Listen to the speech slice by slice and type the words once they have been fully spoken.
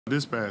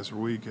This past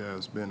week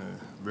has been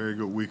a very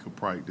good week of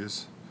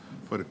practice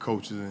for the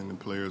coaches and the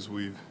players.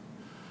 We've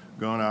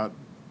gone out,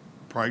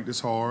 practice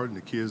hard, and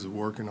the kids are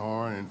working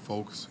hard and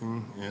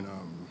focusing. And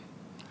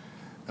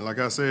like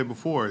I said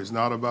before, it's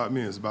not about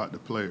me, it's about the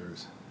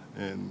players.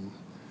 And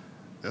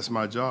that's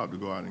my job to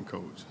go out and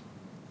coach.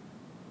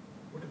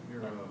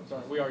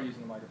 Sorry, we are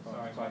using the microphone.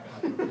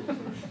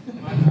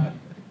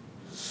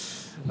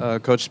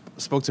 Coach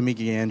spoke to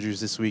Mickey Andrews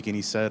this week, and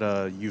he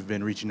said you've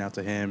been reaching out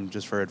to him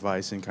just for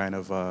advice and kind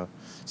of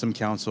some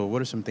counsel.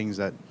 What are some things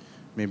that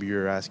maybe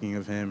you're asking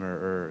of him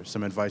or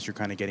some advice you're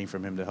kind of getting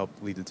from him to help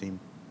lead the team?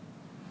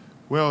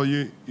 Well,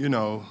 you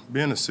know,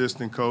 being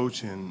assistant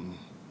coach and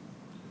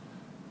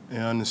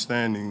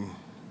understanding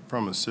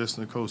from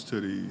assistant coach to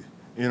the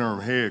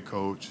interim head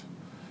coach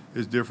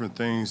is different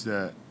things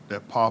that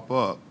pop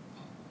up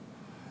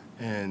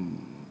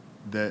and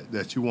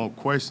that you want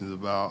questions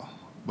about,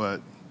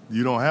 but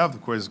you don't have the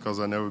questions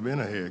because I've never been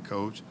a head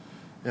coach.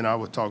 And I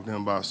would talk to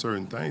him about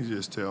certain things.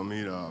 Just tell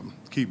me to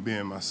keep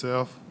being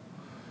myself,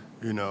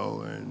 you know,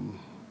 and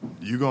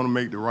you're going to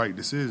make the right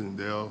decision,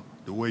 Dale,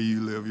 the way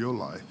you live your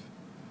life.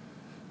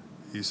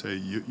 He said,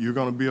 you're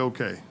going to be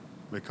okay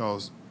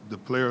because the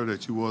player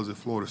that you was at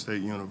Florida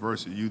State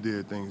University, you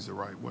did things the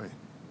right way.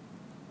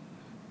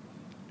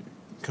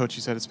 Coach,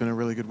 you said it's been a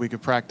really good week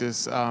of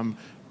practice.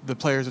 The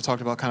players have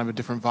talked about kind of a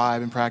different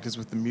vibe in practice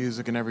with the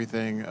music and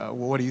everything.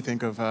 What do you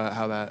think of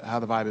how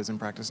the vibe is in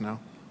practice now?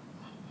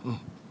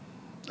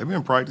 They've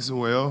been practicing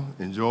well,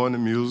 enjoying the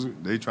music.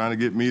 They trying to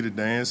get me to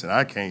dance, and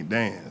I can't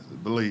dance,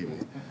 believe me.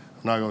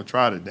 I'm not going to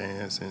try to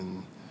dance,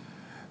 and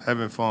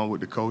having fun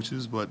with the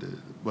coaches. But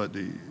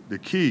the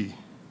key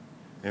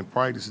in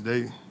practice,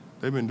 they've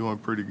been doing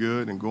pretty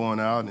good and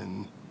going out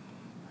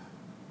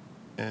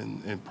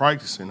and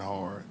practicing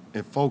hard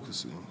and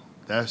focusing.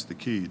 That's the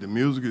key. The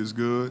music is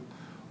good,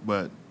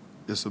 but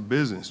it's a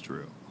business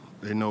trip.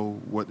 They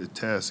know what the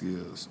task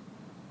is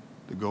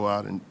to go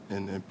out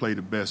and play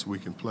the best we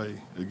can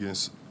play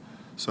against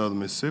Southern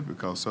Mississippi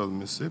because Southern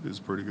Mississippi is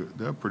pretty good.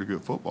 They're a pretty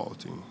good football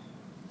team.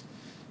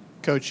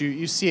 Coach,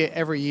 you see it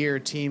every year,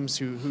 teams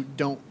who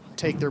don't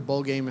take their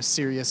bowl game as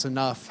serious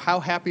enough. How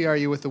happy are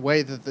you with the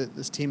way that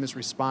this team has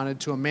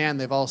responded to a man?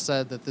 They've all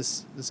said that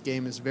this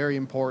game is very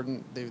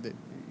important. You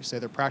say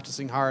they're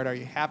practicing hard. Are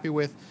you happy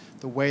with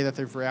the way that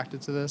they've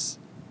reacted to this?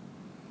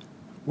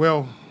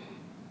 Well,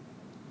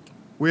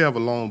 we have a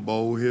long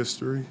bowl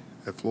history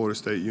at Florida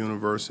State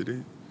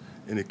University,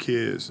 and the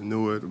kids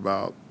knew it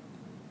about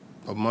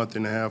a month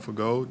and a half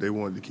ago. They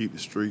wanted to keep the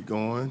streak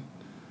going,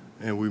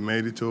 and we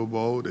made it to a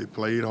bowl. They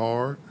played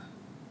hard.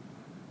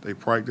 They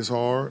practiced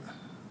hard.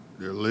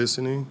 They're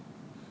listening,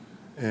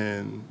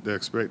 and they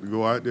expect to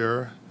go out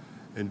there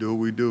and do what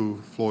we do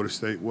Florida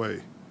State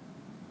way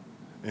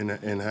and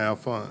have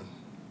fun.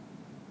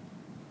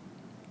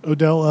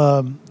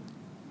 Odell,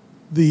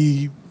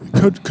 the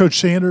Coach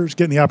Sanders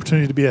getting the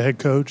opportunity to be a head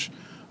coach,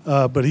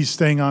 but he's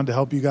staying on to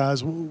help you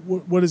guys.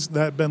 What has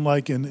that been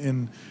like,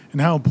 and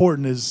how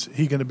important is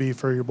he going to be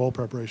for your bowl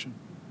preparation?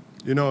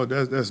 You know,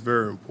 that's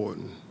very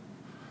important.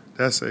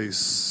 That's a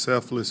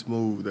selfless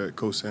move that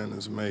Coach Sanders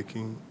is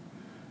making,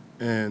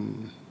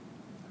 and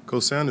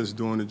Coach Sanders is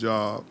doing the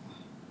job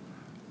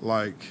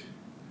like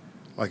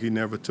he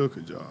never took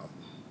a job.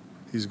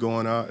 He's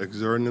going out,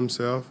 exerting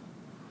himself,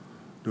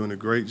 doing a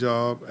great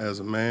job as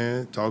a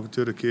man, talking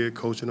to the kid,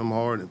 coaching them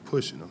hard and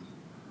pushing them.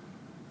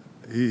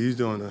 He's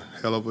doing a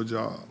hell of a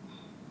job.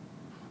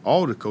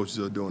 All the coaches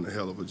are doing a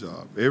hell of a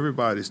job.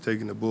 Everybody's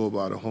taking the bull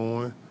by the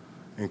horn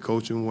and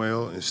coaching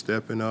well and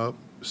stepping up.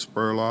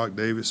 Spurlock,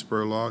 David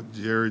Spurlock,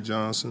 Jerry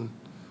Johnson,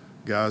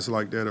 guys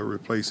like that are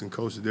replacing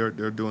coaches. They're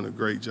doing a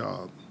great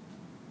job.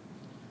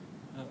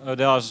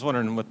 Odell, I was just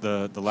wondering what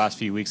the last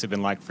few weeks have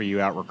been like for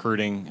you out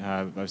recruiting.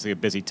 Obviously a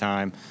busy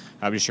time.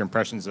 Just your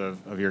impressions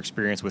of your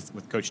experience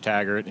with Coach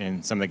Taggart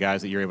and some of the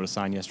guys that you were able to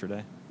sign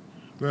yesterday.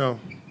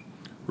 Well,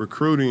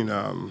 recruiting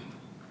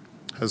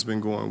has been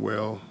going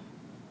well.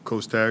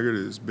 Coach Taggart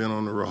has been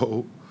on the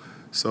road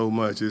so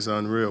much, it's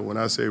unreal. When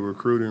I say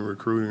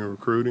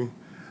recruiting,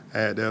 I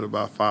had that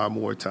about 5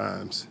 more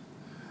times.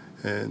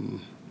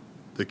 And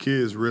the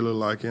kids really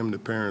like him, the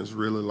parents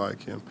really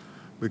like him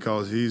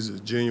because he's a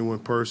genuine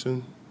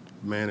person,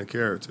 man of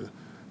character.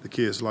 The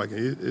kids like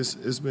it.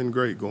 It's been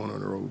great going on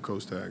the road with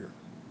Coach Taggart.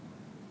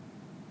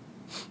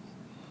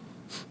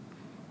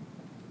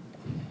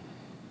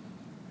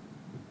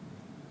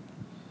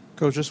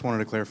 Coach, just wanted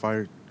to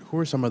clarify, who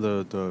are some of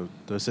the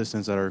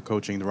assistants that are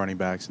coaching the running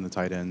backs and the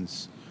tight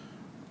ends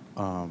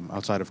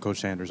outside of Coach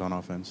Sanders on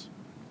offense?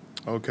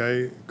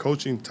 Okay,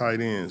 coaching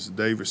tight ends,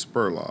 David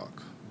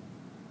Spurlock.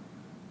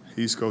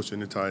 He's coaching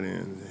the tight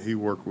ends. He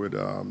worked with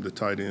the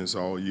tight ends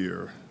all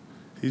year.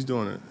 He's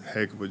doing a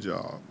heck of a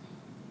job.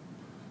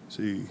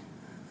 See,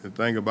 the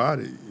thing about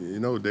it, you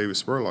know, David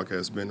Spurlock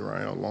has been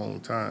around a long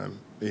time,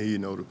 and he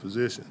know the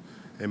position.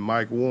 And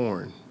Mike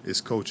Warren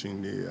is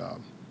coaching the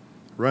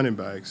running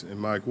backs, and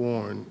Mike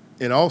Warren,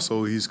 and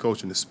also he's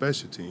coaching the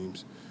special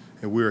teams,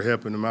 and we're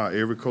helping them out.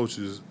 Every coach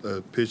is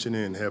pitching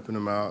in, helping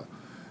them out,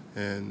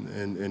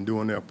 and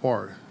doing their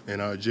part.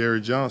 And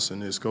Jerry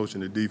Johnson is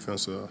coaching the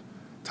defensive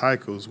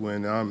tackles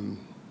when I'm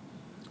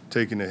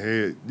taking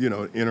the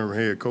interim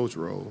head coach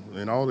role.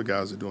 And all the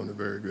guys are doing a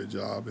very good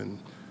job and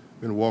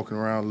been walking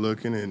around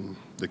looking, and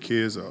the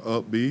kids are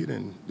upbeat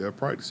and they're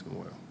practicing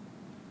well.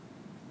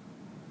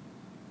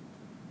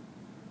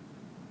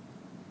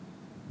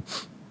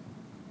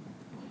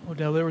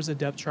 Odell, there was a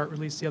depth chart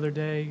released the other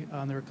day.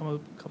 There were a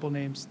couple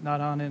names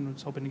not on it, and I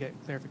was hoping to get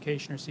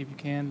clarification or see if you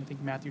can. I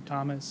think Matthew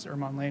Thomas,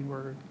 Ermon Lane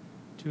were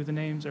two of the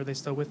names. Are they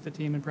still with the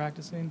team and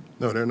practicing?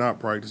 No, they're not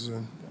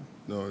practicing.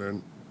 Okay.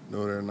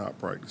 No, they're not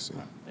practicing.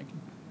 All right, thank you.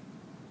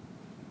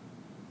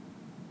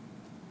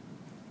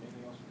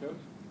 Anything else, Coach?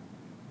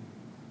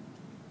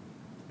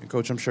 And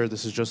Coach, I'm sure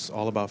this is just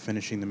all about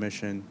finishing the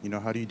mission. You know,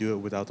 how do you do it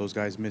without those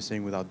guys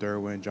missing, without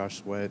Derwin, Josh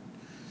Sweat?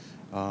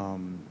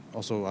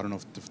 Also, I don't know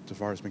if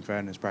DeForest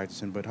McFadden is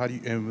practicing, but how do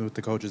you, and with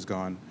the coaches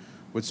gone,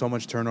 with so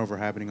much turnover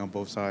happening on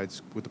both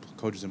sides with the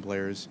coaches and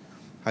players,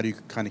 how do you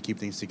kind of keep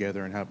things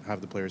together and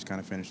have the players kind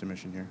of finish the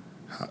mission here?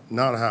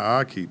 Not how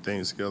I keep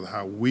things together,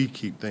 how we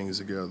keep things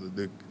together.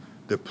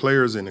 The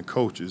players and the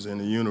coaches and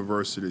the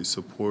university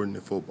supporting the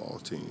football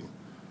team.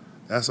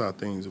 That's how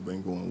things have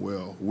been going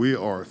well. We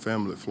are a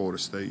family at Florida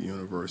State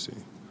University.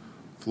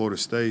 Florida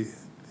State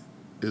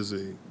is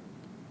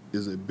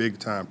a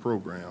big-time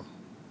program.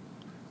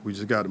 We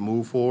just got to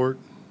move forward.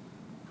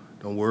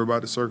 Don't worry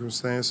about the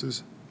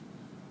circumstances.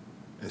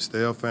 And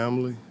stay a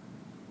family.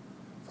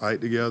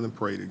 Fight together and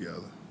pray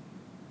together.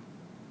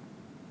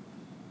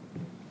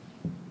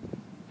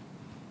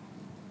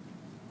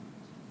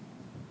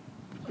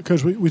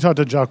 Coach, we talked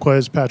to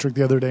Jaquez Patrick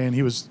the other day, and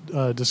he was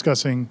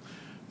discussing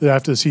that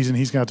after the season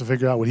he's going to have to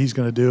figure out what he's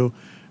going to do.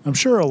 I'm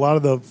sure a lot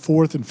of the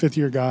fourth and fifth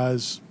year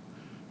guys,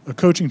 a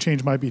coaching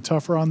change might be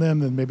tougher on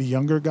them than maybe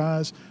younger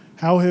guys.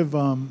 How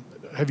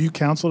have you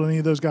counseled any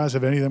of those guys?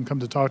 Have any of them come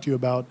to talk to you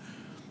about,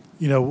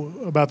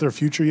 about their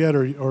future yet,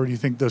 or do you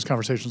think those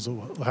conversations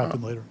will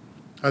happen later?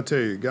 I tell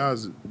you,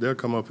 guys, they'll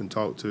come up and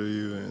talk to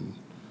you and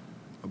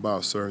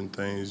about certain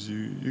things.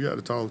 You got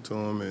to talk to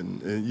them,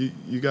 and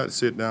you got to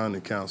sit down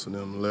and counsel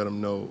them and let them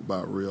know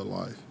about real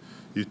life.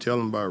 You tell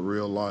them about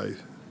real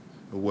life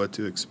and what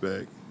to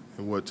expect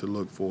and what to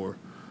look for.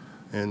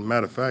 And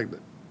matter of fact,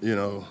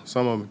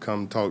 some of them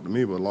come talk to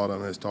me, but a lot of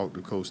them has talked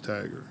to Coach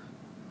Taggart.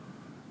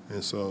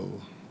 And so,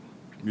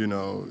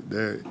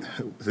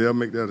 they'll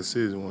make that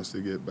decision once they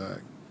get back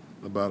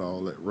about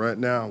all that. Right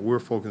now, we're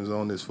focused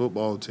on this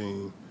football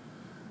team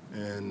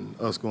and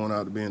us going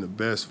out to being the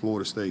best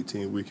Florida State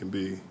team we can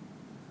be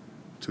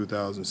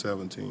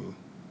 2017.